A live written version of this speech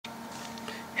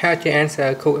How to answer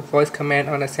a call with voice command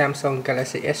on a Samsung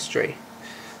Galaxy S3.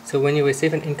 So when you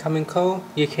receive an incoming call,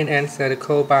 you can answer the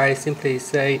call by simply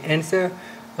saying answer,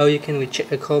 or you can reject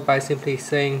the call by simply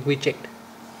saying reject.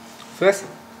 First,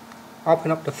 open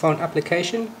up the phone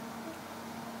application.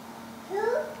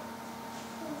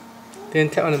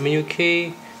 Then tap on the menu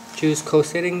key, choose call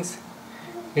settings.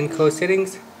 In call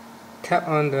settings, tap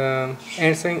on the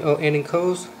answering or ending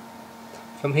calls.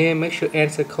 From here, make sure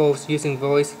answer calls using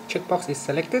voice checkbox is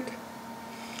selected.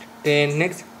 Then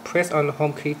next, press on the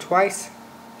home key twice.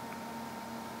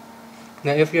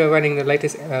 Now if you are running the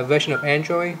latest version of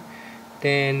Android,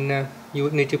 then you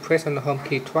would need to press on the home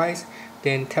key twice,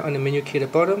 then tap on the menu key at the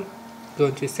bottom, go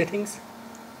into settings,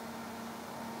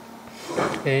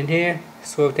 and here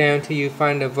scroll down till you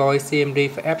find the voice CMD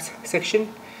for apps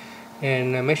section,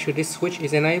 and make sure this switch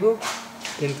is enabled.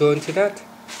 Then go into that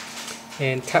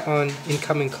and tap on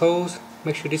incoming calls,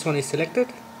 make sure this one is selected.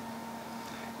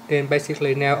 Then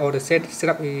basically now all the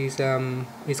setup is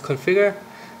configured,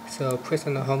 so press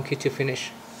on the home key to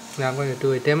finish. Now I'm going to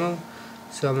do a demo,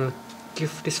 so I'm going to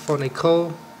give this phone a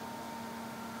call.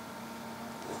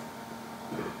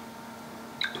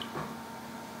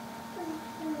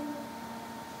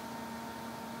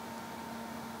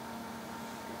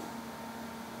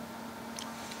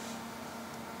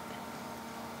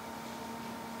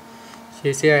 So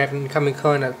you see I have an incoming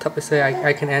call, and at the top it says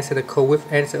I can answer the call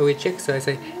with answer or reject. So I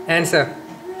say answer,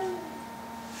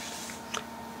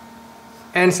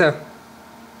 answer,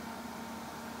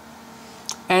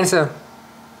 answer.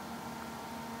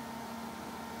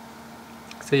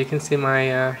 So you can see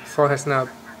my phone has now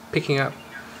picking up.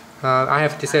 I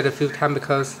have to say it a few times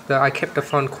because I kept the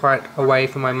phone quite away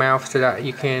from my mouth so that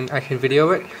I can video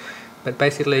it. But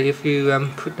basically, if you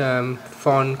put the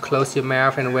phone close to your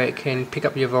mouth and where it can pick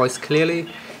up your voice clearly,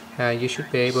 you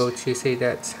should be able to see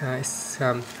that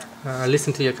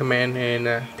listen to your command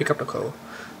and pick up the call.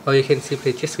 Or you can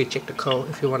simply just reject the call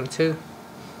if you wanted to.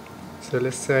 So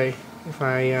let's say if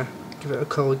I give it a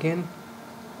call again.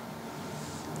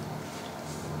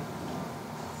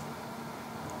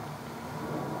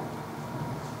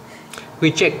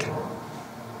 Reject.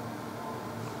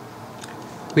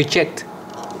 Reject.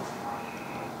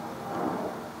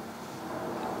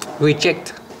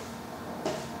 Reject.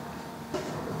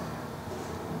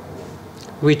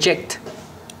 Reject.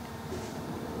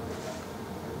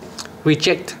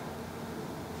 Reject.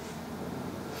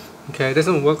 Okay, it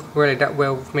doesn't work really that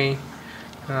well with me.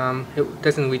 It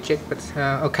doesn't reject, but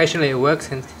occasionally it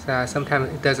works, and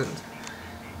sometimes it doesn't.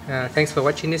 Thanks for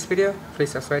watching this video. Please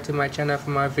subscribe to my channel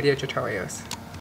for more video tutorials.